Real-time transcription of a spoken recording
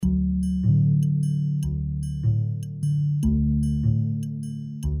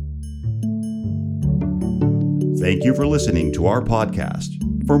Thank you for listening to our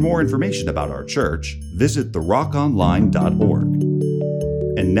podcast. For more information about our church, visit therockonline.org.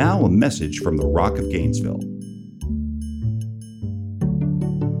 And now a message from the Rock of Gainesville.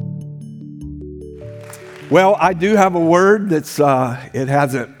 Well, I do have a word that's it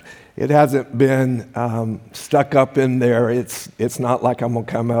hasn't been stuck up in there. It's not like I'm gonna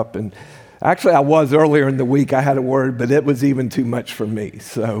come up and actually I was earlier in the week. I had a word, but it was even too much for me.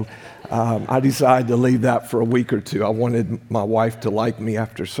 So I decided to leave that for a week or two. I wanted my wife to like me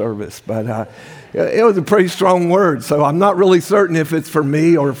after service, but it was a pretty strong word. So I'm not really certain if it's for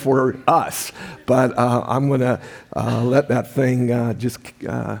me or for us. But I'm gonna let that thing just.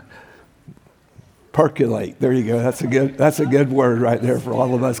 Percolate. There you go. That's a good word right there for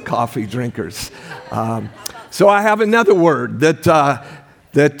all of us coffee drinkers. So I have another word that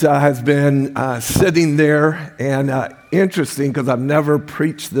has been sitting there and interesting because I've never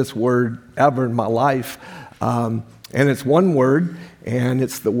preached this word ever in my life. And it's one word, and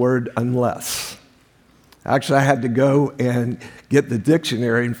it's the word unless. Actually, I had to go and get the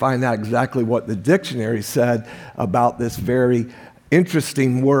dictionary and find out exactly what the dictionary said about this very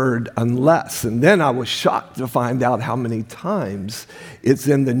interesting word, unless. And then I was shocked to find out how many times it's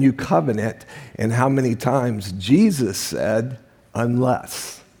in the New Covenant and how many times Jesus said,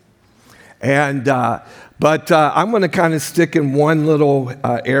 unless. And, but I'm going to kind of stick in one little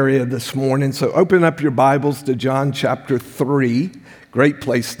area this morning. So open up your Bibles to John chapter 3. Great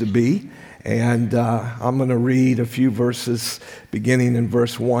place to be. And I'm going to read a few verses beginning in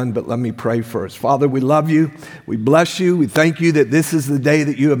verse 1, but let me pray first. Father, we love you. We bless you. We thank you that this is the day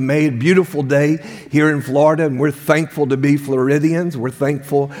that you have made. Beautiful day here in Florida, and we're thankful to be Floridians. We're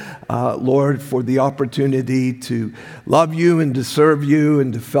thankful, Lord, for the opportunity to love you and to serve you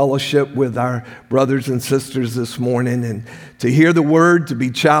and to fellowship with our brothers and sisters this morning and to hear the word, to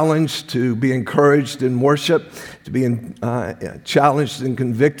be challenged, to be encouraged in worship, to be challenged and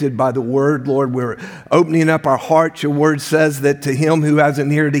convicted by the word. Lord, we're opening up our hearts. Your word says that to him who has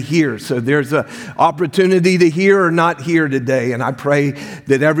an ear to hear. So there's an opportunity to hear or not hear today. And I pray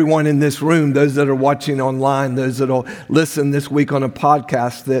that everyone in this room, those that are watching online, those that will listen this week on a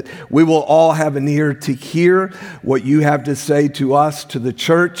podcast, that we will all have an ear to hear what you have to say to us, to the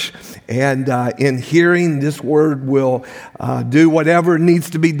church. And in hearing, this word will do whatever needs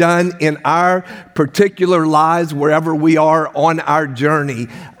to be done in our particular lives, wherever we are on our journey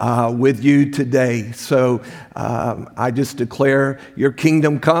with you today. So I just declare your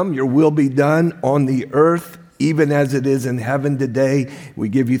kingdom come, your will be done on the earth, even as it is in heaven today. We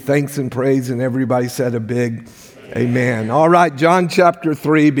give you thanks and praise, and everybody said a big amen. All right, John chapter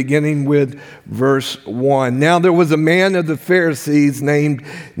 3, beginning with verse 1. Now there was a man of the Pharisees named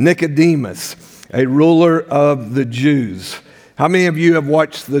Nicodemus, a ruler of the Jews. How many of you have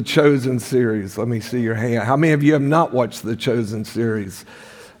watched the Chosen series? Let me see your hand. How many of you have not watched the Chosen series?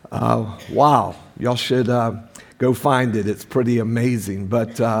 Wow, y'all should go find it. It's pretty amazing.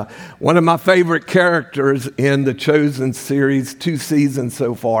 But one of my favorite characters in the Chosen series, 2 seasons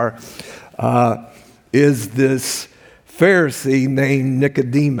so far, is this Pharisee named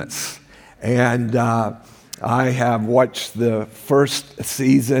Nicodemus. And I have watched the first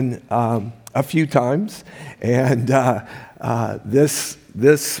season a few times. And this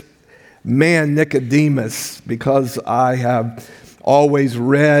man, Nicodemus, because I have always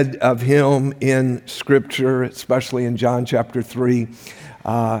read of him in Scripture, especially in John chapter 3,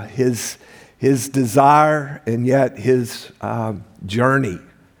 his desire and yet his journey.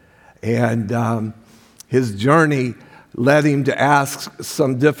 And his journey led him to ask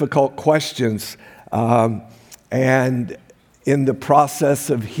some difficult questions. And in the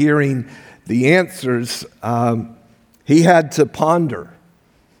process of hearing the answers, he had to ponder.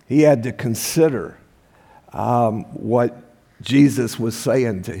 He had to consider what Jesus was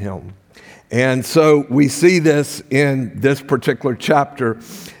saying to him. And so we see this in this particular chapter.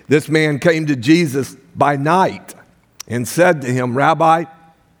 This man came to Jesus by night and said to him, "Rabbi,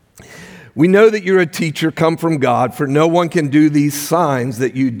 we know that you're a teacher come from God, for no one can do these signs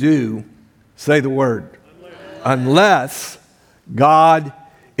that you do," say the word, unless God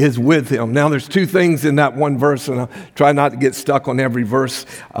is with him. Now, there's 2 things in that one verse, and I'll try not to get stuck on every verse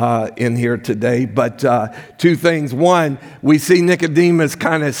in here today, but 2 things. One, we see Nicodemus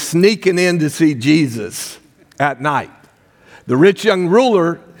kind of sneaking in to see Jesus at night. The rich young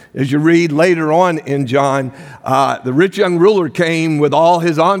ruler, as you read later on in John, the rich young ruler came with all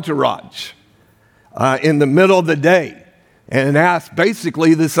his entourage in the middle of the day and asked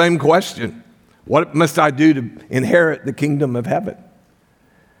basically the same question: what must I do to inherit the kingdom of heaven?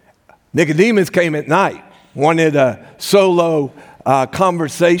 Nicodemus came at night, wanted a solo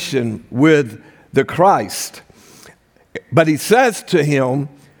conversation with the Christ. But he says to him,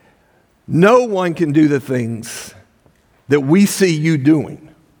 no one can do the things that we see you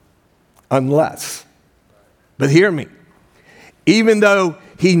doing unless. But hear me. Even though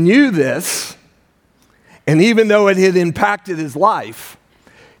he knew this, and even though it had impacted his life,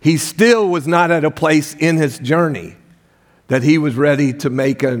 he still was not at a place in his journey that he was ready to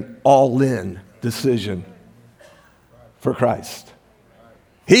make an all-in decision for Christ.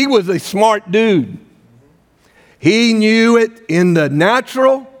 He was a smart dude. He knew it in the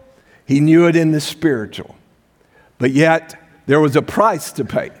natural, he knew it in the spiritual. But yet, there was a price to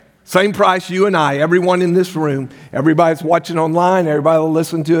pay. Same price you and I, everyone in this room, everybody that's watching online, everybody will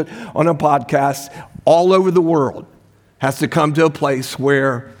listen to it on a podcast, all over the world, has to come to a place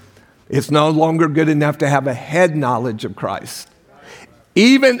where it's no longer good enough to have a head knowledge of Christ,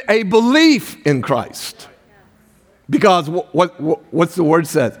 even a belief in Christ. Because what's the word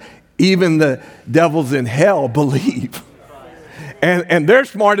says? Even the devils in hell believe. And they're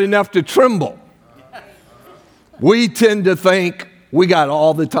smart enough to tremble. We tend to think we got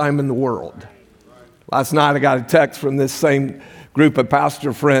all the time in the world. Last night I got a text from this same group of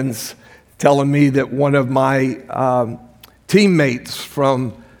pastor friends telling me that one of my teammates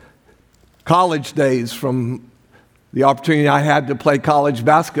from college days, from the opportunity I had to play college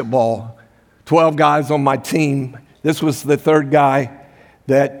basketball, 12 guys on my team. This was the third guy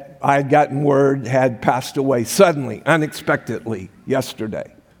that I had gotten word had passed away suddenly, unexpectedly,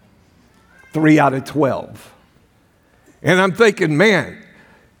 yesterday. 3 out of 12. And I'm thinking, man,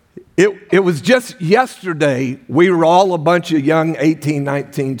 it was just yesterday we were all a bunch of young 18,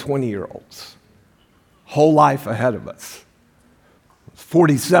 19, 20-year-olds. Whole life ahead of us.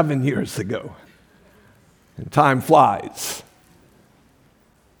 47 years ago. And time flies.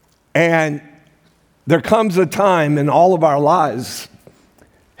 And there comes a time in all of our lives,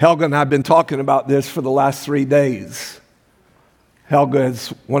 Helga and I have been talking about this for the last 3 days. Helga is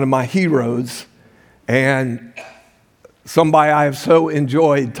one of my heroes, and somebody I have so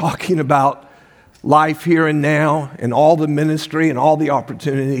enjoyed talking about life here and now and all the ministry and all the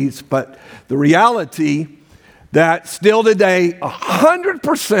opportunities. But the reality that still today,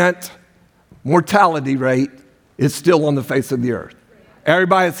 100% mortality rate is still on the face of the earth.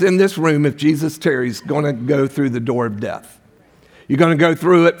 Everybody that's in this room, if Jesus tarries, is going to go through the door of death. You're going to go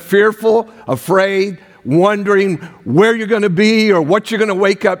through it fearful, afraid, wondering where you're going to be or what you're going to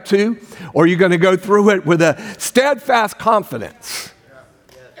wake up to, or you're going to go through it with a steadfast confidence.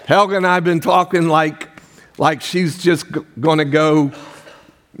 Helga and I have been talking like she's just going to go,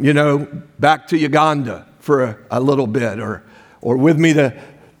 back to Uganda for a little bit, or with me to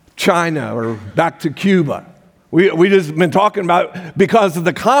China or back to Cuba. We just been talking about, because of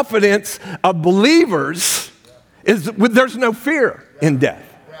the confidence of believers, there's no fear in death.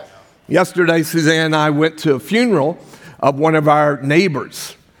 Yesterday, Suzanne and I went to a funeral of one of our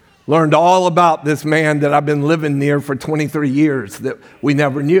neighbors. Learned all about this man that I've been living near for 23 years that we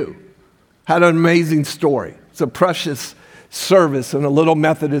never knew. Had an amazing story. It's a precious service in a little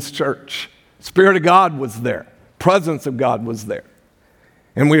Methodist church. Spirit of God was there. Presence of God was there.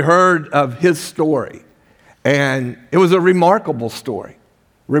 And we heard of his story. And it was a remarkable story.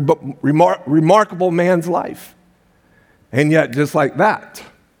 Remarkable man's life. And yet, just like that,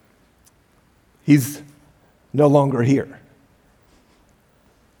 he's no longer here.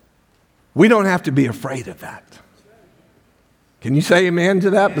 We don't have to be afraid of that. Can you say amen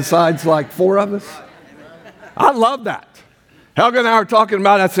to that besides like 4 of us? I love that. Helga and I were talking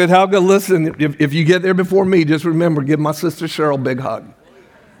about it. I said, Helga, listen, if you get there before me, just remember, give my sister Cheryl a big hug.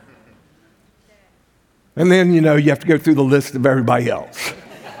 And then, you have to go through the list of everybody else.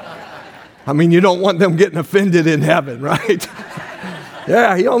 I mean, you don't want them getting offended in heaven, right?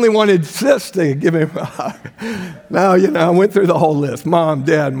 Yeah, he only wanted sis to give him a hug. No, I went through the whole list. Mom,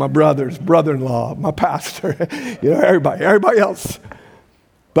 dad, my brothers, brother-in-law, my pastor, everybody else.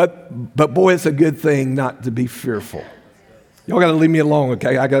 But boy, it's a good thing not to be fearful. Y'all got to leave me alone,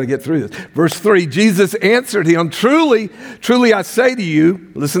 okay? I got to get through this. Verse 3, Jesus answered him, truly, truly I say to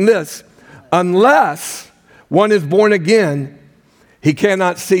you, listen to this, unless one is born again, he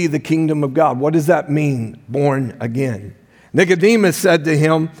cannot see the kingdom of God. What does that mean, born again? Nicodemus said to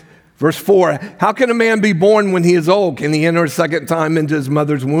him, verse 4, how can a man be born when he is old? Can he enter a second time into his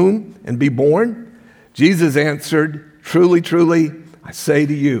mother's womb and be born? Jesus answered, truly, truly, I say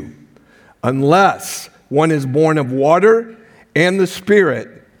to you, unless one is born of water and the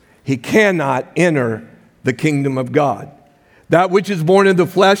Spirit, he cannot enter the kingdom of God. That which is born of the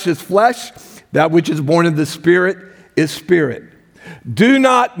flesh is flesh. That which is born of the Spirit is spirit. Do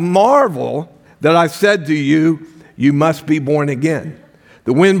not marvel that I said to you, you must be born again.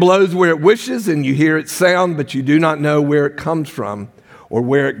 The wind blows where it wishes, and you hear its sound, but you do not know where it comes from or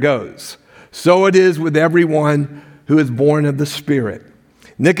where it goes. So it is with everyone who is born of the Spirit.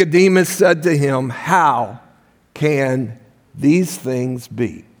 Nicodemus said to him, how can these things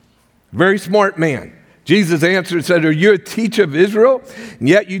be? Very smart man. Jesus answered and said, are you a teacher of Israel, and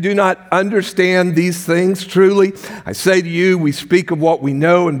yet you do not understand these things? Truly, I say to you, we speak of what we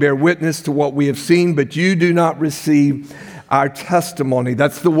know and bear witness to what we have seen, but you do not receive our testimony.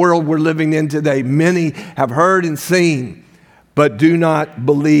 That's the world we're living in today. Many have heard and seen, but do not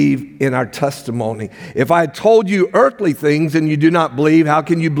believe in our testimony. If I had told you earthly things and you do not believe, how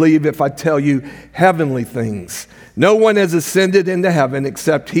can you believe if I tell you heavenly things? No one has ascended into heaven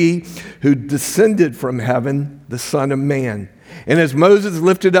except he who descended from heaven, the Son of Man. And as Moses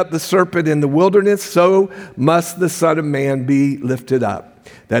lifted up the serpent in the wilderness, so must the Son of Man be lifted up,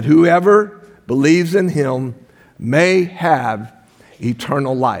 that whoever believes in him may have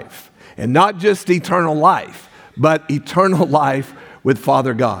eternal life. And not just eternal life, but eternal life with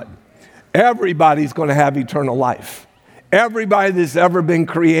Father God. Everybody's going to have eternal life. Everybody that's ever been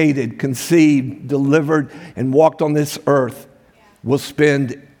created, conceived, delivered, and walked on this earth will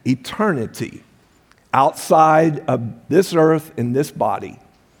spend eternity outside of this earth in this body.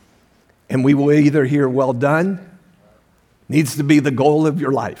 And we will either hear, well done, needs to be the goal of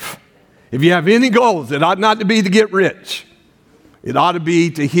your life. If you have any goals, it ought not to be to get rich. It ought to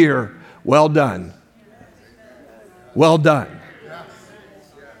be to hear, well done. Well done.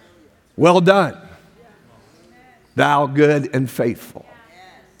 Well done, thou good and faithful.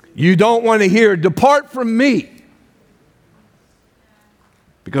 You don't want to hear, depart from me,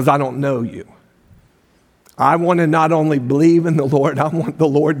 because I don't know you. I want to not only believe in the Lord, I want the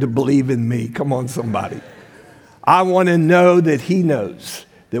Lord to believe in me. Come on, somebody. I want to know that he knows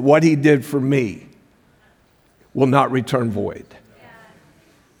that what he did for me will not return void.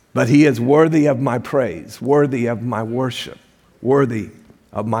 But he is worthy of my praise, worthy of my worship, worthy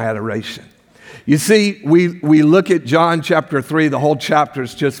of my adoration. You see, we look at John chapter 3, the whole chapter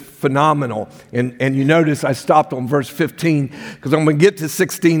is just phenomenal. And you notice I stopped on verse 15 because I'm going to get to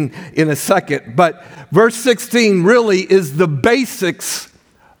 16 in a second. But verse 16 really is the basics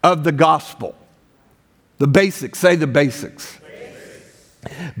of the gospel. The basics, say the basics.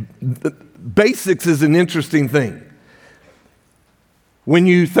 The basics is an interesting thing. When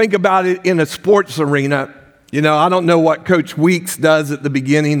you think about it in a sports arena, you know, I don't know what Coach Weeks does at the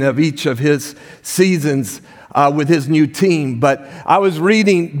beginning of each of his seasons with his new team, but I was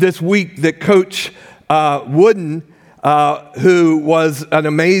reading this week that Coach Wooden, who was an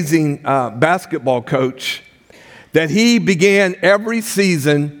amazing basketball coach, that he began every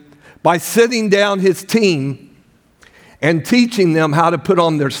season by sitting down his team and teaching them how to put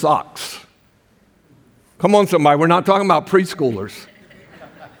on their socks. Come on, somebody. We're not talking about preschoolers.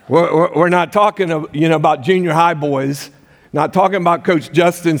 We're not talking about junior high boys, not talking about Coach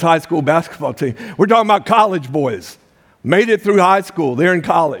Justin's high school basketball team. We're talking about college boys. Made it through high school. They're in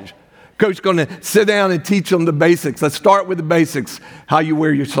college. Coach going to sit down and teach them the basics. Let's start with the basics, how you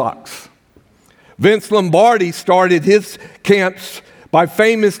wear your socks. Vince Lombardi started his camps by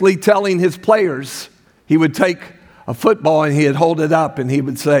famously telling his players, he would take a football and he'd hold it up and he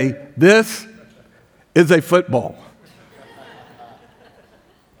would say, this is a football.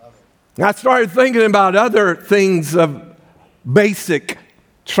 I started thinking about other things of basic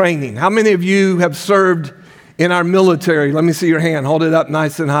training. How many of you have served in our military? Let me see your hand. Hold it up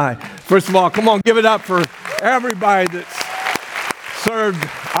nice and high. First of all, come on, give it up for everybody that's served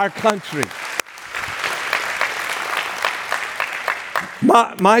our country.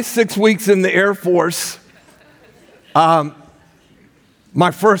 My 6 weeks in the Air Force, my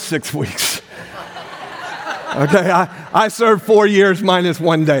first 6 weeks. Okay, I served 4 years minus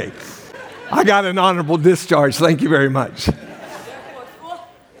 1 day. I got an honorable discharge. Thank you very much.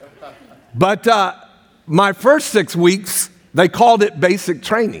 But my first 6 weeks, they called it basic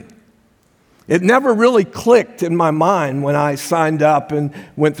training. It never really clicked in my mind when I signed up and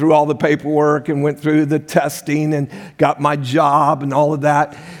went through all the paperwork and went through the testing and got my job and all of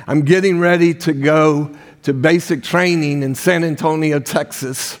that. I'm getting ready to go to basic training in San Antonio,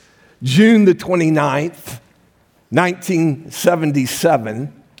 Texas, June the 29th,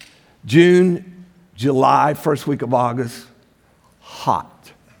 1977. June, July, first week of August,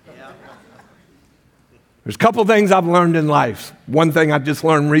 hot. There's a couple things I've learned in life. One thing I just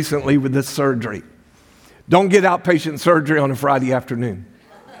learned recently with this surgery. Don't get outpatient surgery on a Friday afternoon.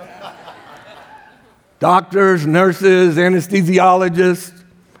 Doctors, nurses, anesthesiologists,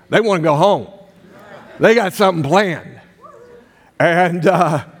 they want to go home. They got something planned. And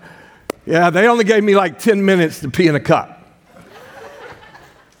they only gave me like 10 minutes to pee in a cup.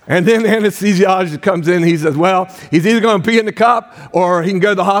 And then the anesthesiologist comes in and he says, well, he's either going to pee in the cup or he can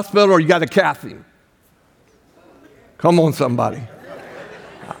go to the hospital or you got to cath him. Come on, somebody.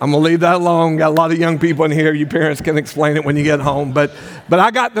 I'm going to leave that alone. Got a lot of young people in here. You parents can explain it when you get home. But I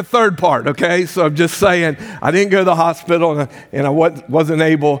got the third part, okay? So I'm just saying I didn't go to the hospital and I wasn't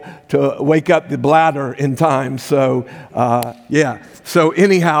able to wake up the bladder in time. So, yeah. So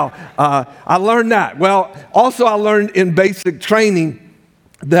anyhow, I learned that. Well, also I learned in basic training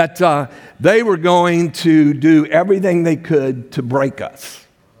that they were going to do everything they could to break us.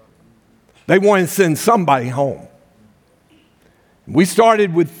 They wanted to send somebody home. We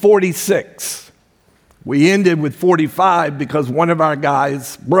started with 46. We ended with 45 because one of our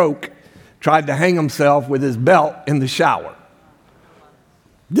guys tried to hang himself with his belt in the shower.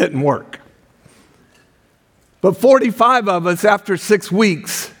 Didn't work. But 45 of us, after 6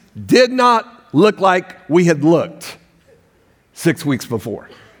 weeks, did not look like we had looked 6 weeks before.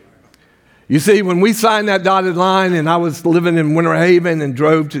 You see, when we signed that dotted line and I was living in Winter Haven and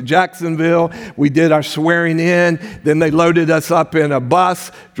drove to Jacksonville, we did our swearing in. Then they loaded us up in a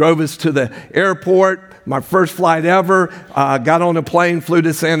bus, drove us to the airport. My first flight ever, got on a plane, flew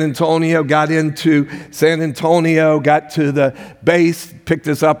to San Antonio, got into San Antonio, got to the base, picked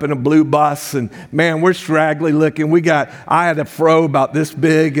us up in a blue bus, and man, we're straggly looking. I had a fro about this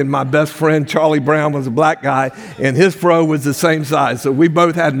big, and my best friend, Charlie Brown, was a black guy, and his fro was the same size. So we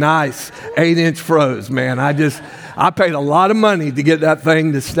both had nice 8-inch fros, man. I paid a lot of money to get that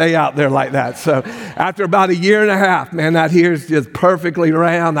thing to stay out there like that. So after about a year and a half, man, that here's just perfectly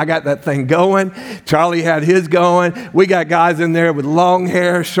round. I got that thing going. Charlie had his going. We got guys in there with long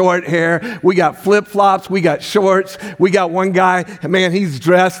hair, short hair. We got flip-flops. We got shorts. We got one guy, man, he's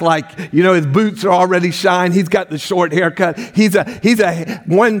dressed like, his boots are already shined. He's got the short haircut. He's a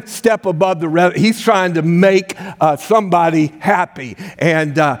one step above the rest. He's trying to make somebody happy.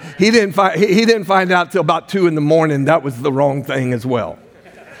 And he didn't find out till about 2 a.m. That was the wrong thing as well.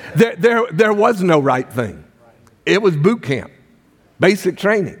 There was no right thing. It was boot camp, basic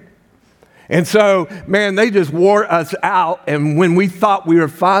training. And so, man, they just wore us out. And when we thought we were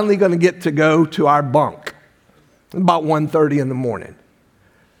finally going to get to go to our bunk, about 1:30 in the morning,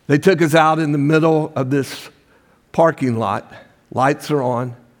 they took us out in the middle of this parking lot. Lights are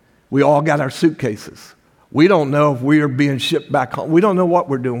on. We all got our suitcases. We don't know if we are being shipped back home. We don't know what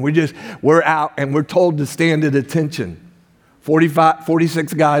we're doing. We're out and we're told to stand at attention.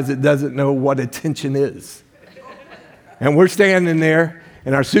 46 guys that doesn't know what attention is. And we're standing there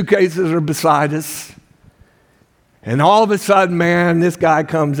and our suitcases are beside us. And all of a sudden, man, this guy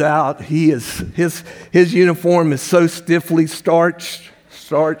comes out. His uniform is so stiffly starched.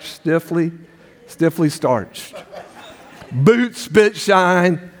 Stiffly starched. Boots, spit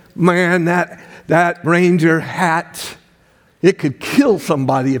shine. Man, that Ranger hat, it could kill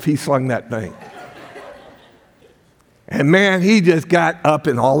somebody if he slung that thing. And man, he just got up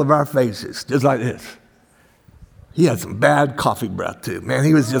in all of our faces, just like this. He had some bad coffee breath too. Man,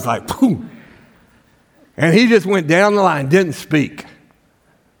 he was just like, boom. And he just went down the line, didn't speak.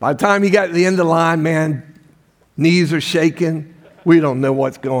 By the time he got to the end of the line, man, knees are shaking. We don't know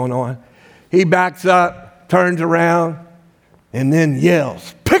what's going on. He backs up, turns around, and then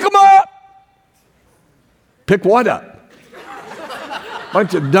yells, "Pick him up!" Pick what up?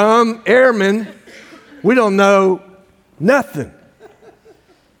 Bunch of dumb airmen. We don't know nothing.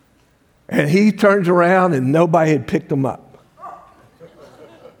 And he turns around and nobody had picked him up.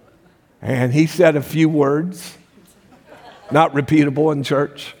 And he said a few words, not repeatable in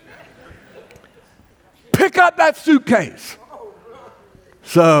church. "Pick up that suitcase."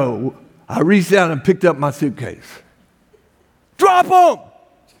 So I reached down and picked up my suitcase. "Drop him!"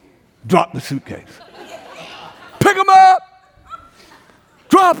 Drop the suitcase. "Pick him up!"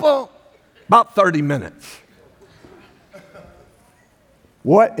 Drop him! About 30 minutes.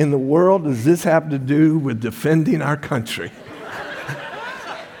 What in the world does this have to do with defending our country?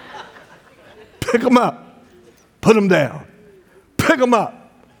 Pick him up. Put him down. Pick him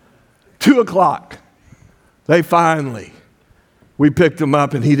up. 2 o'clock. We picked him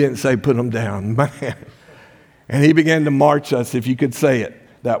up and he didn't say put him down. Man. And he began to march us, if you could say it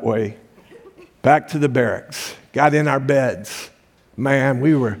that way, back to the barracks. Got in our beds. Man,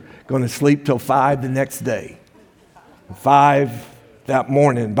 we were going to sleep till 5 the next day. 5 that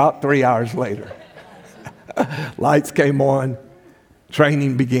morning, about 3 hours later. Lights came on.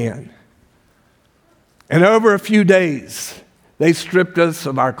 Training began. And over a few days, they stripped us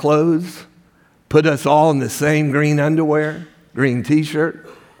of our clothes, put us all in the same green underwear, green t-shirt,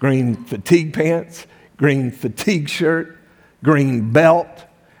 green fatigue pants, green fatigue shirt, green belt,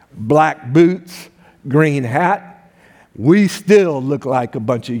 black boots, green hat. we still look like a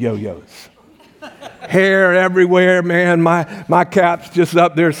bunch of yo-yos. Hair everywhere, man. My cap's just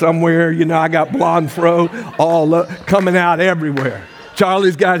up there somewhere. You know, I got blonde fro all coming out everywhere.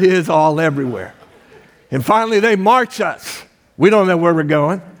 Charlie's got his all everywhere. And finally, they march us. We don't know where we're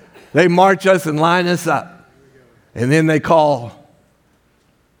going. They march us and line us up. And then they call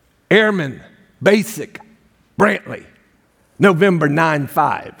Airman Basic Brantley, November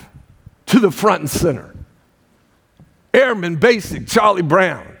 9-5, to the front and center. Airman Basic Charlie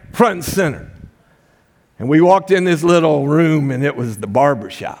Brown, front and center. And we walked in this little room, and it was the barber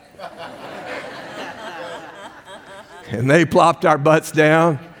shop. And they plopped our butts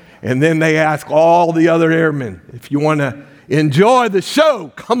down, and then they asked all the other airmen, if you want to enjoy the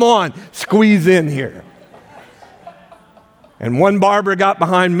show, come on, squeeze in here. And one barber got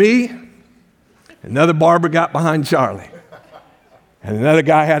behind me, another barber got behind Charlie, and another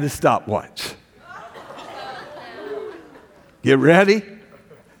guy had a stopwatch. Get ready,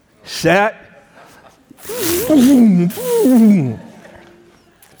 set.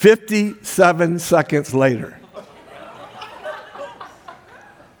 57 seconds later,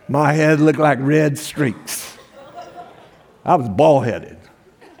 my head looked like red streaks. I was bald-headed.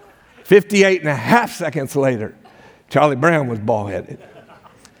 58 and a half seconds later, Charlie Brown was bald-headed.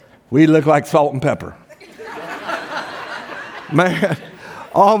 We looked like salt and pepper. Man,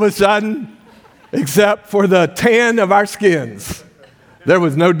 all of a sudden, except for the tan of our skins, there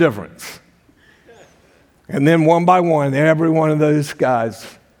was no difference. And then one by one, every one of those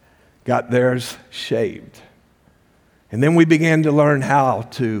guys got theirs shaved. And then we began to learn how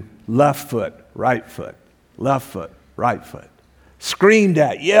to left foot, right foot, left foot, right foot. Screamed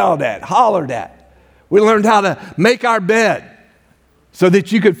at, yelled at, hollered at. We learned how to make our bed so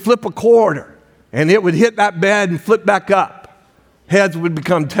that you could flip a quarter and it would hit that bed and flip back up. Heads would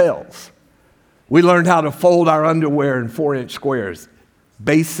become tails. We learned how to fold our underwear in 4-inch squares.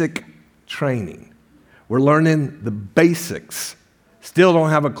 Basic training. We're learning the basics. Still don't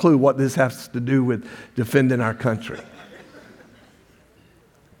have a clue what this has to do with defending our country.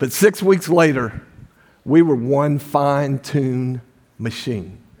 But 6 weeks later, we were one fine-tuned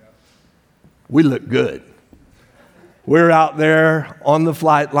machine. We looked good. We're out there on the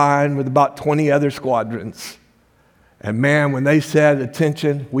flight line with about 20 other squadrons. And man, when they said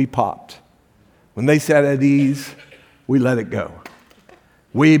attention, we popped. When they said at ease, we let it go.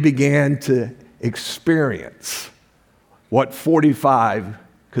 We began to experience what 45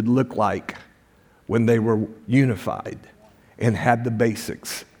 could look like when they were unified and had the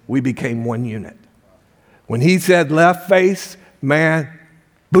basics. We became one unit. When he said left face, man,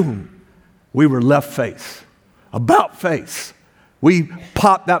 boom, we were left face, about face. We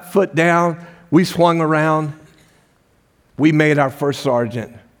popped that foot down, we swung around, we made our first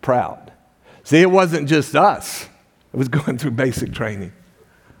sergeant proud. See, it wasn't just us. It was going through basic training.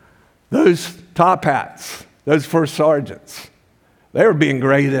 Those top hats, those first sergeants, they were being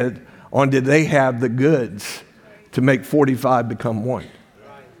graded on did they have the goods to make 45 become one.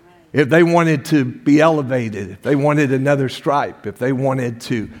 If they wanted to be elevated, if they wanted another stripe, if they wanted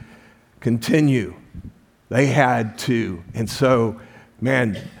to continue, they had to. And so,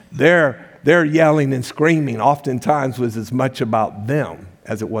 man, their yelling and screaming oftentimes was as much about them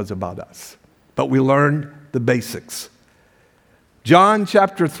as it was about us. But we learned the basics. John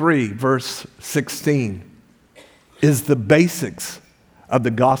chapter 3, verse 16 is the basics of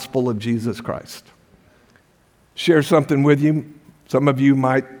the gospel of Jesus Christ. Share something with you. Some of you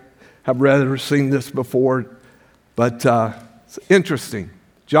might have read or seen this before, but it's interesting.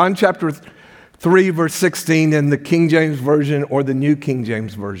 John chapter 3, verse 16 in the King James Version or the New King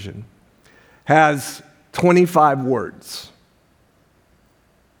James Version has 25 words.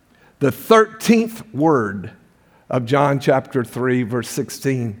 The 13th word of John chapter 3, verse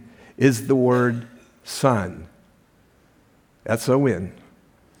 16 is the word Son, S-O-N,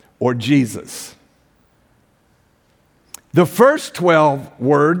 or Jesus. The first 12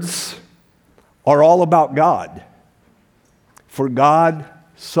 words are all about God. For God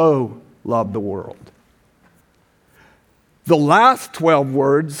so loved the world. The last 12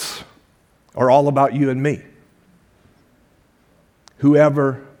 words are all about you and me.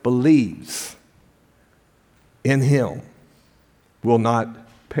 Whoever believes in him will not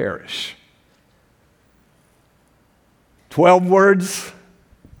perish. 12 words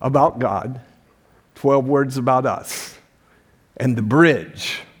about God, 12 words about us, and the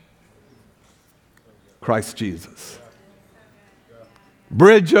bridge, Christ Jesus.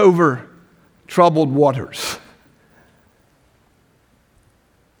 Bridge over troubled waters.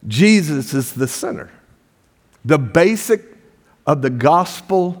 Jesus is the center. The basic of the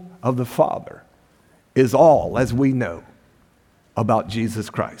gospel of the Father is all, as we know, about Jesus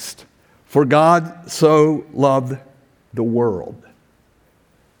Christ. For God so loved the world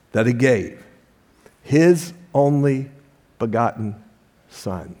that he gave his only begotten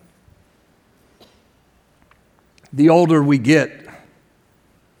Son. The older we get,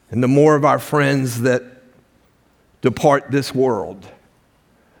 and the more of our friends that depart this world,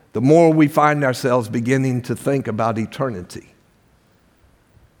 the more we find ourselves beginning to think about eternity,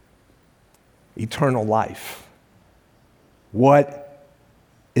 eternal life. What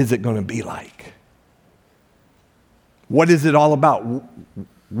is it going to be like? What is it all about?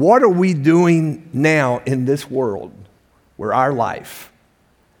 What are we doing now in this world where our life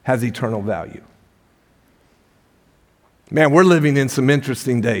has eternal value? Man, we're living in some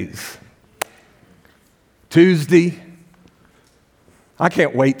interesting days. Tuesday, I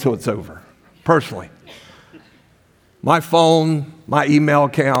can't wait till it's over, personally. My phone, my email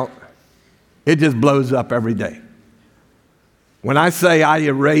account, it just blows up every day. When I say I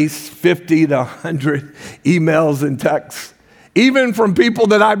erase 50 to 100 emails and texts, even from people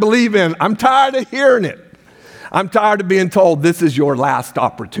that I believe in, I'm tired of hearing it. I'm tired of being told this is your last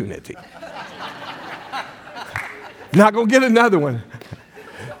opportunity. Not going to get another one.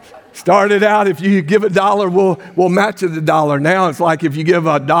 Started out, if you give $1, we'll match it $1. Now it's like if you give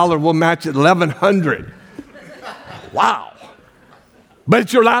 $1, we'll match it 1,100. Wow. But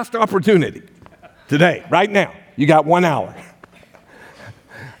it's your last opportunity today, right now. You got 1 hour.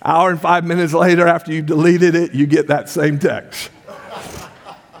 Hour and 5 minutes later, after you've deleted it, you get that same text.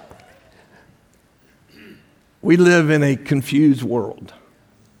 We live in a confused world,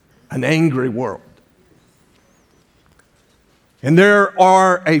 an angry world. And there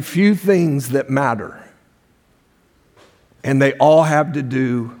are a few things that matter, and they all have to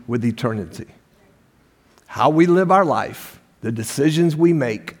do with eternity. How we live our life, the decisions we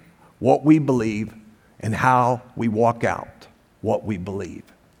make, what we believe, and how we walk out what we believe.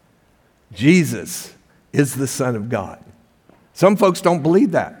 Jesus is the Son of God. Some folks don't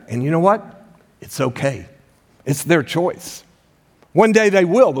believe that, and you know what? It's okay. It's their choice. One day they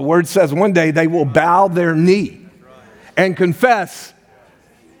will. The word says one day they will bow their knee and confess,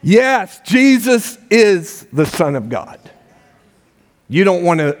 yes, Jesus is the Son of God. You don't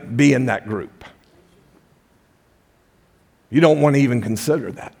want to be in that group. You don't want to even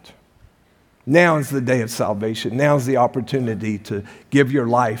consider that. Now is the day of salvation. Now is the opportunity to give your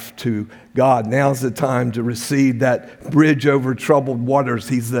life to God. Now is the time to receive that bridge over troubled waters.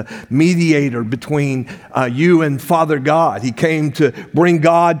 He's the mediator between you and Father God. He came to bring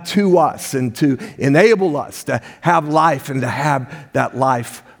God to us and to enable us to have life and to have that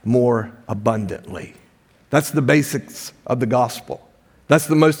life more abundantly. That's the basics of the gospel. That's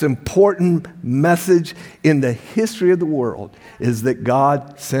the most important message in the history of the world, is that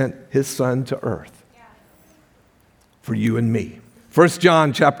God sent his Son to earth for you and me. 1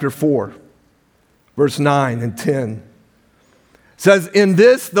 John chapter 4, verse 9 and 10 says, "In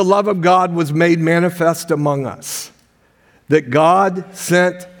this the love of God was made manifest among us, that God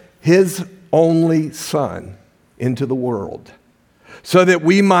sent his only Son into the world, so that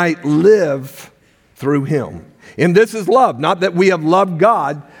we might live through him. And this is love, not that we have loved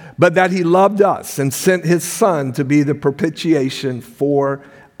God, but that he loved us and sent his Son to be the propitiation for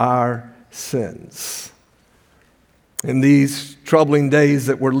our sins." In these troubling days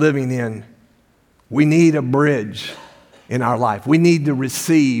that we're living in, we need a bridge in our life. We need to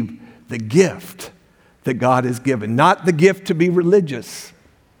receive the gift that God has given. Not the gift to be religious,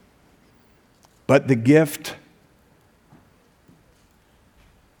 but the gift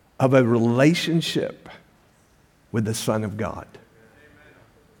of a relationship with the Son of God.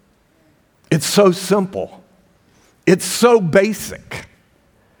 It's so simple. It's so basic.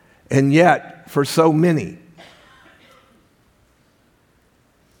 And yet, for so many,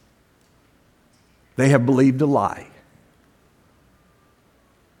 they have believed a lie.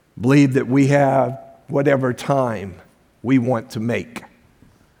 Believe that we have whatever time we want to make.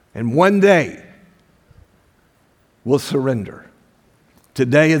 And one day, we'll surrender.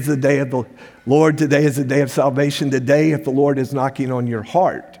 Today is the day of the Lord. Today is the day of salvation. Today, if the Lord is knocking on your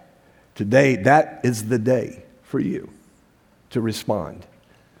heart, today, that is the day for you to respond.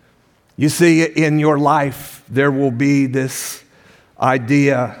 You see, in your life, there will be this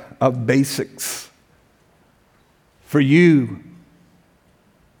idea of basics. For you,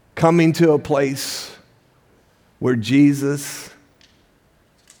 coming to a place where Jesus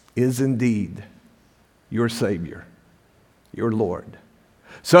is indeed your Savior, your Lord.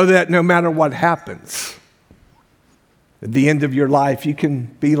 So that no matter what happens, at the end of your life, you can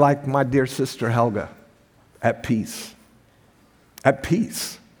be like my dear sister Helga, at peace. At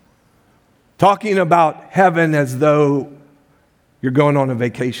peace. talking about heaven as though you're going on a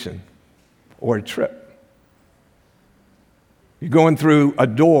vacation or a trip. You're going through a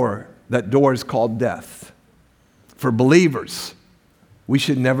door. That door is called death. For believers, we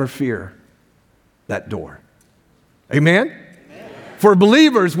should never fear that door. Amen? Amen? For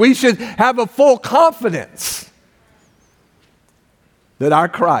believers, we should have a full confidence that our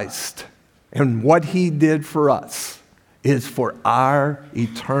Christ and what He did for us is for our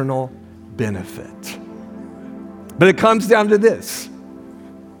eternal benefit. But it comes down to this: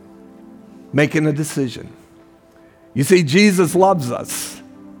 making a decision. You see, Jesus loves us.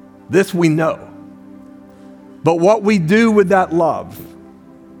 This we know. But what we do with that love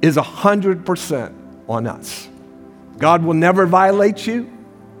is 100% on us. God will never violate you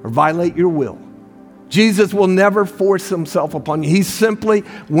or violate your will. Jesus will never force Himself upon you. He simply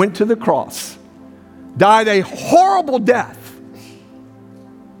went to the cross, died a horrible death.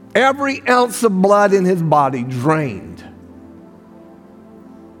 Every ounce of blood in His body drained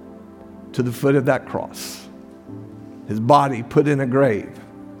to the foot of that cross. His body put in a grave.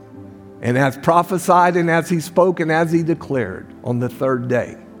 And as prophesied and as He spoke and as He declared, on the third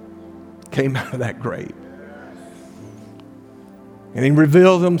day, came out of that grave. And He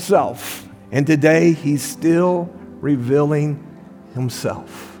revealed Himself. And today He's still revealing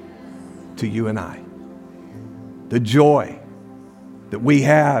Himself to you and I. The joy that we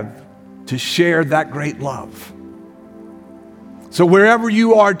have to share that great love. So wherever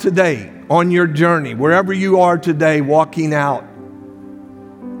you are today on your journey, wherever you are today walking out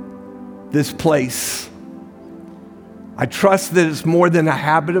this place, I trust that it's more than a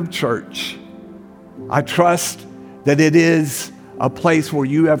habit of church. I trust that it is a place where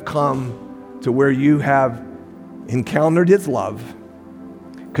you have come to where you have encountered His love,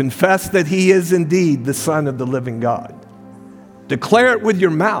 confess that He is indeed the Son of the living God, declare it with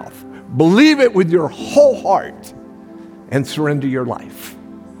your mouth, believe it with your whole heart, and surrender your life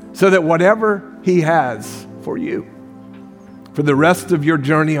so that whatever He has for you, for the rest of your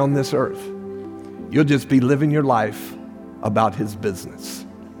journey on this earth, you'll just be living your life about His business.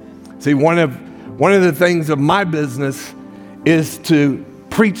 See, one of the things of my business is to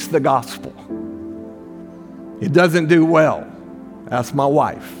preach the gospel. It doesn't do well. Ask my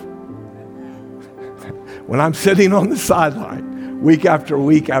wife. When I'm sitting on the sideline week after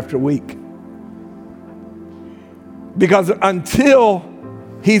week after week. Because until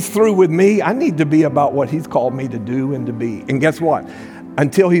He's through with me, I need to be about what He's called me to do and to be. And guess what?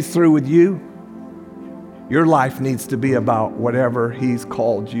 Until He's through with you, your life needs to be about whatever He's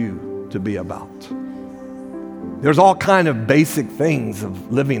called you to be about. There's all kind of basic things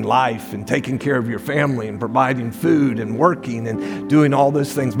of living life and taking care of your family and providing food and working and doing all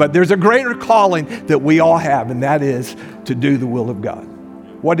those things. But there's a greater calling that we all have, and that is to do the will of God.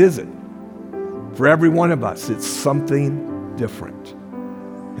 What is it? For every one of us, it's something different.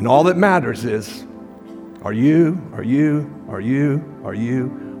 And all that matters is, are you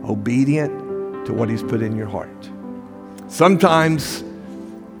obedient to what He's put in your heart? Sometimes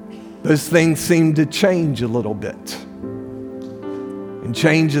those things seem to change a little bit. And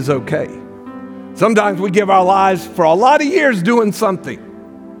change is okay. Sometimes we give our lives for a lot of years doing something.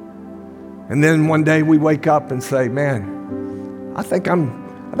 And then one day we wake up and say, man, I think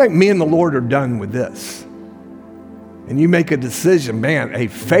me and the Lord are done with this. And you make a decision, man, a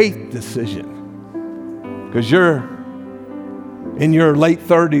faith decision. Because you're in your late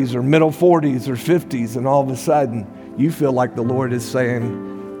 30s or middle 40s or 50s, and all of a sudden you feel like the Lord is saying,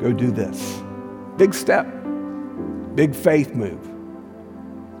 go do this. Big step, big faith move.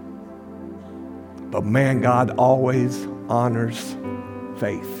 But man, God always honors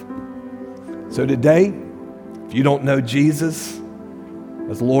faith. So today, if you don't know Jesus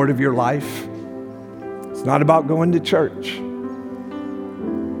as Lord of your life, it's not about going to church.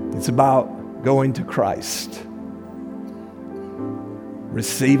 It's about going to Christ,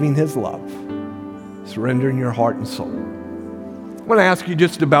 receiving His love, surrendering your heart and soul. I want to ask you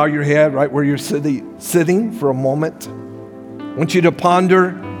just to bow your head right where you're sitting for a moment. I want you to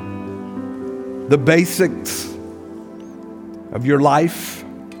ponder the basics of your life.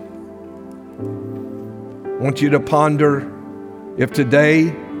 I want you to ponder if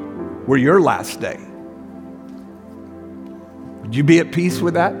today were your last day. Would you be at peace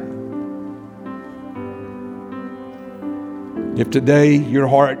with that? If today your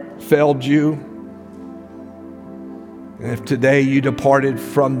heart failed you, and if today you departed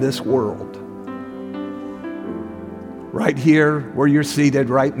from this world, right here where you're seated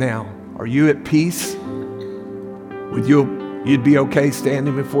right now, are you at peace? You'd be okay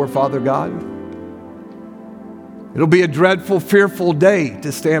standing before Father God? It'll be a dreadful, fearful day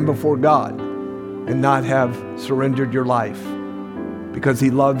to stand before God. and not have surrendered your life because he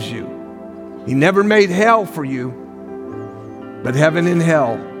loves you. He never made hell for you, but heaven and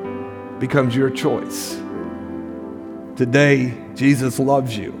hell becomes your choice. Today, Jesus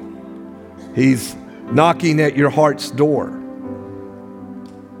loves you. He's knocking at your heart's door.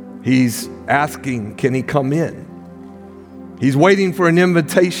 He's asking, can he come in? He's waiting for an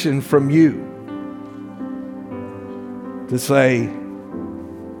invitation from you to say,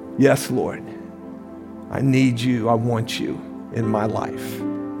 yes, Lord, I need you. I want you in my life.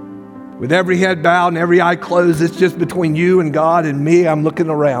 With every head bowed and every eye closed, it's just between you and God and me. I'm looking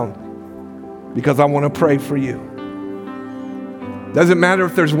around because I want to pray for you. Doesn't matter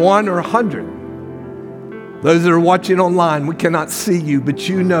if there's 1 or 100. Those that are watching online, we cannot see you, but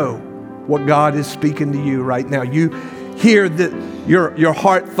you know what God is speaking to you right now. You hear your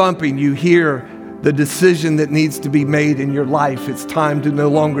heart thumping. You hear the decision that needs to be made in your life. It's time to no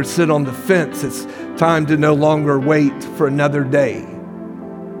longer sit on the fence. It's time to no longer wait for another day.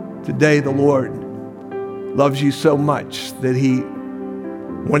 Today, the Lord loves you so much that he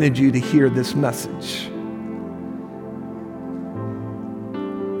wanted you to hear this message.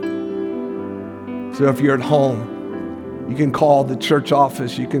 So if you're at home, you can call the church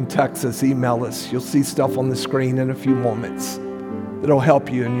office, you can text us, email us. You'll see stuff on the screen in a few moments that'll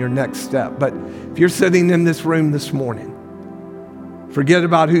help you in your next step. But if you're sitting in this room this morning, forget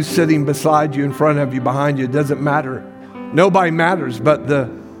about who's sitting beside you, in front of you, behind you. It doesn't matter. Nobody matters but the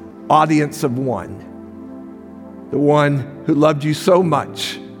audience of one. The one who loved you so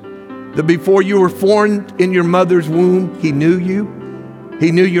much that before you were formed in your mother's womb, he knew you.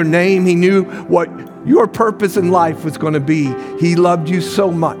 He knew your name. He knew what your purpose in life was going to be. He loved you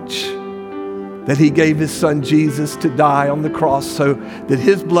so much that he gave his son Jesus to die on the cross so that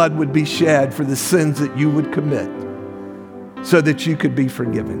his blood would be shed for the sins that you would commit, so that you could be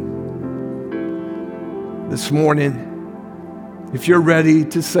forgiven. This morning, if you're ready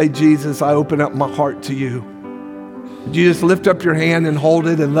to say, Jesus, I open up my heart to you, would you just lift up your hand and hold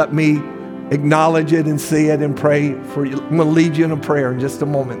it and let me acknowledge it and see it and pray for you? I'm going to lead you in a prayer in just a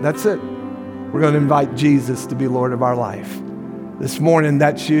moment. That's it. We're going to invite Jesus to be Lord of our life. This morning,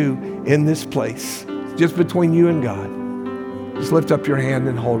 that's you in this place. It's just between you and God. Just lift up your hand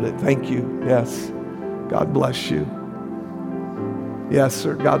and hold it. Thank you. Yes. God bless you. Yes,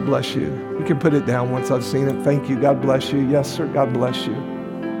 sir. God bless you. You can put it down once I've seen it. Thank you. God bless you. Yes, sir. God bless you.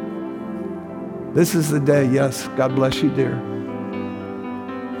 This is the day. Yes. God bless you, dear.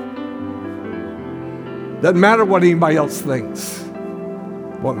 Doesn't matter what anybody else thinks.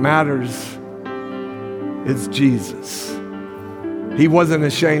 What matters is Jesus. He wasn't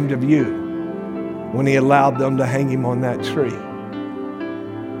ashamed of you when he allowed them to hang him on that tree.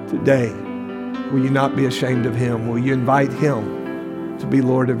 Today, will you not be ashamed of him? Will you invite him to be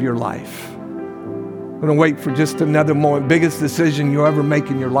Lord of your life? I'm going to wait for just another moment. Biggest decision you ever make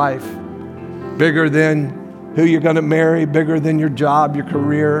in your life. Bigger than who you're going to marry, bigger than your job, your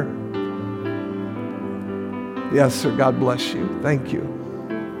career. Yes, sir. God bless you. Thank you.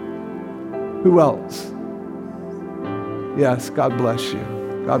 Who else? Yes, God bless you.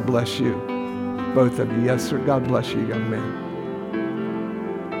 God bless you. Both of you. Yes, sir. God bless you, young man.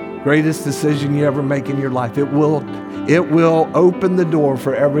 Greatest decision you ever make in your life. It will open the door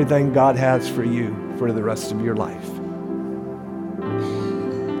for everything God has for you for the rest of your life.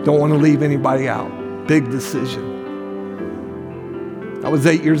 Don't want to leave anybody out. Big decision. I was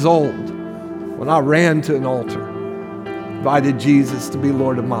 8 years old when I ran to an altar, invited Jesus to be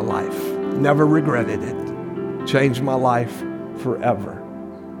Lord of my life. Never regretted it. Changed my life forever.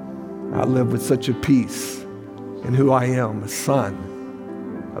 I live with such a peace in who I am, a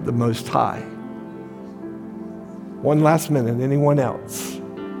son of the Most High. One last minute, anyone else?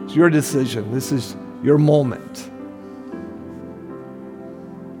 It's your decision. This is your moment.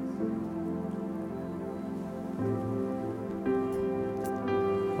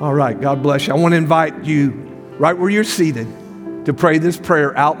 All right, God bless you. I want to invite you right where you're seated to pray this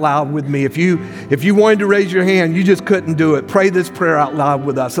prayer out loud with me. If you wanted to raise your hand, you just couldn't do it. Pray this prayer out loud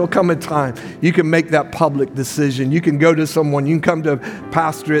with us. There'll come a time you can make that public decision. You can go to someone. You can come to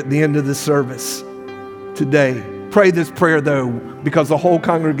pastor at the end of the service today. Pray this prayer, though, because the whole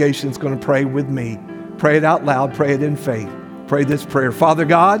congregation is going to pray with me. Pray it out loud. Pray it in faith. Pray this prayer. Father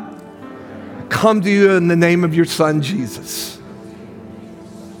God, I come to you in the name of your Son, Jesus.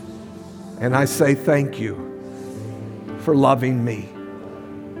 And I say thank you for loving me.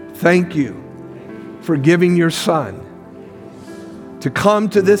 Thank you for giving your Son to come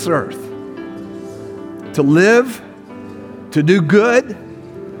to this earth, to live, to do good,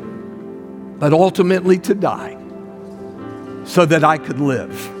 but ultimately to die so that I could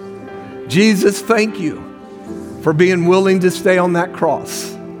live. Jesus, thank you for being willing to stay on that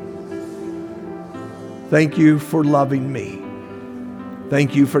cross. Thank you for loving me.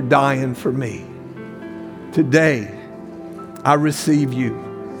 Thank you for dying for me. Today, I receive you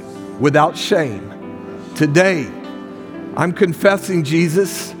without shame. Today, I'm confessing,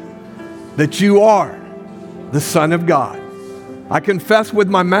 Jesus, that you are the Son of God. I confess with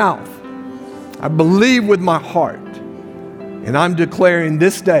my mouth. I believe with my heart. And I'm declaring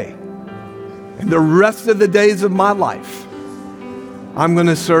this day and the rest of the days of my life, I'm going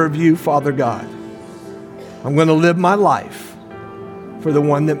to serve you, Father God. I'm going to live my life for the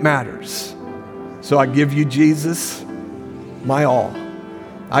one that matters. So I give you, Jesus, my all.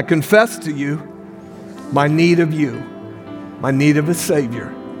 I confess to you my need of you, my need of a Savior.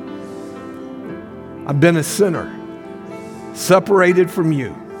 I've been a sinner, separated from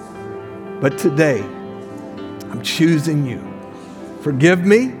you. But today, I'm choosing you. Forgive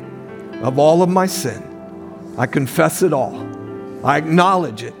me of all of my sin. I confess it all. I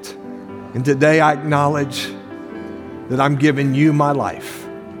acknowledge it. And today I acknowledge that I'm giving you my life.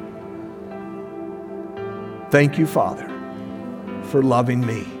 Thank you, Father, for loving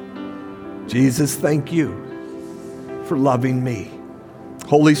me. Jesus, thank you for loving me.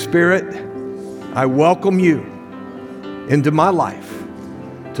 Holy Spirit, I welcome you into my life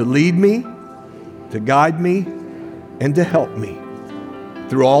to lead me, to guide me, and to help me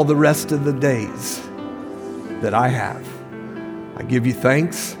through all the rest of the days that I have. I give you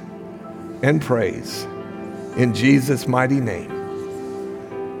thanks and praise in Jesus' mighty name.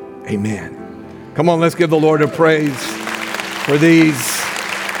 Amen. Come on, let's give the Lord a praise for these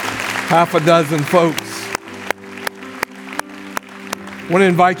half a dozen folks. I want to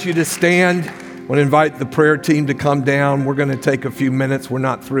invite you to stand. I want to invite the prayer team to come down. We're going to take a few minutes. We're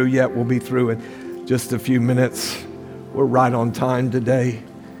not through yet. We'll be through in just a few minutes. We're right on time today.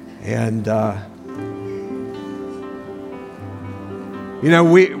 And,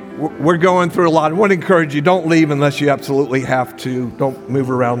 we're going through a lot. I want to encourage you, don't leave unless you absolutely have to. Don't move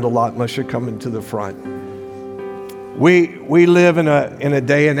around a lot unless you're coming to the front. We live in a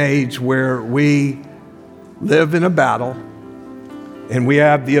day and age where we live in a battle, and we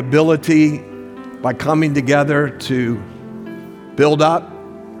have the ability by coming together to build up,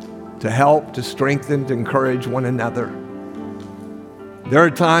 to help, to strengthen, to encourage one another. There are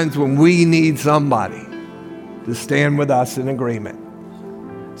times when we need somebody to stand with us in agreement.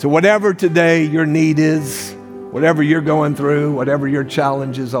 So whatever today your need is, whatever you're going through, whatever your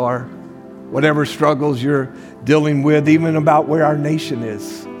challenges are, whatever struggles you're dealing with, even about where our nation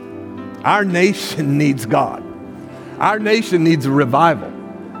is, our nation needs God. Our nation needs a revival.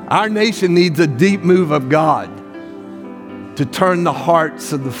 Our nation needs a deep move of God to turn the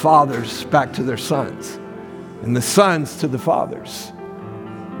hearts of the fathers back to their sons and the sons to the fathers.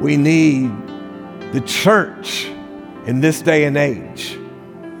 We need the church in this day and age.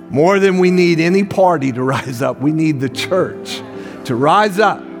 More than we need any party to rise up, we need the church to rise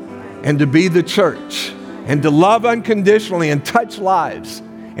up and to be the church and to love unconditionally and touch lives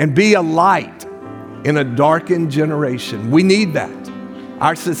and be a light in a darkened generation. We need that.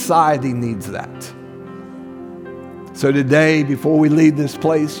 Our society needs that. So today, before we leave this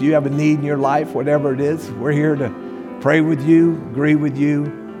place, you have a need in your life, whatever it is, we're here to pray with you, agree with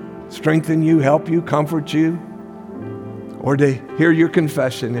you, strengthen you, help you, comfort you, or to hear your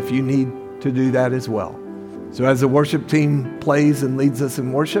confession if you need to do that as well. So as the worship team plays and leads us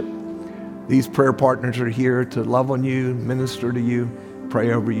in worship, these prayer partners are here to love on you, minister to you,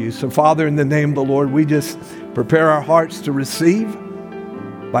 pray over you. So Father, in the name of the Lord, we just prepare our hearts to receive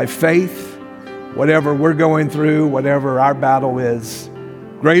by faith whatever we're going through, whatever our battle is.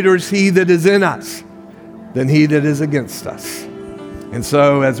 Greater is He that is in us than he that is against us. And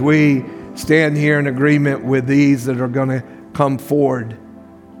so as we stand here in agreement with these that are going to come forward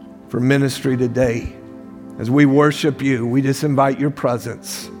for ministry today, as we worship you, we just invite your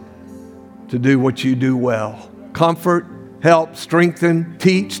presence to do what you do well. Comfort, help, strengthen,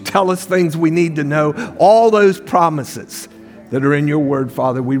 teach, tell us things we need to know. All those promises that are in your word,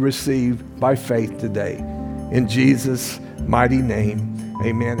 Father, we receive by faith today. In Jesus' mighty name,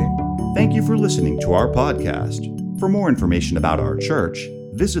 amen. Thank you for listening to our podcast. For more information about our church,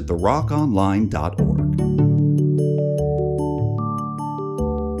 visit therockonline.org.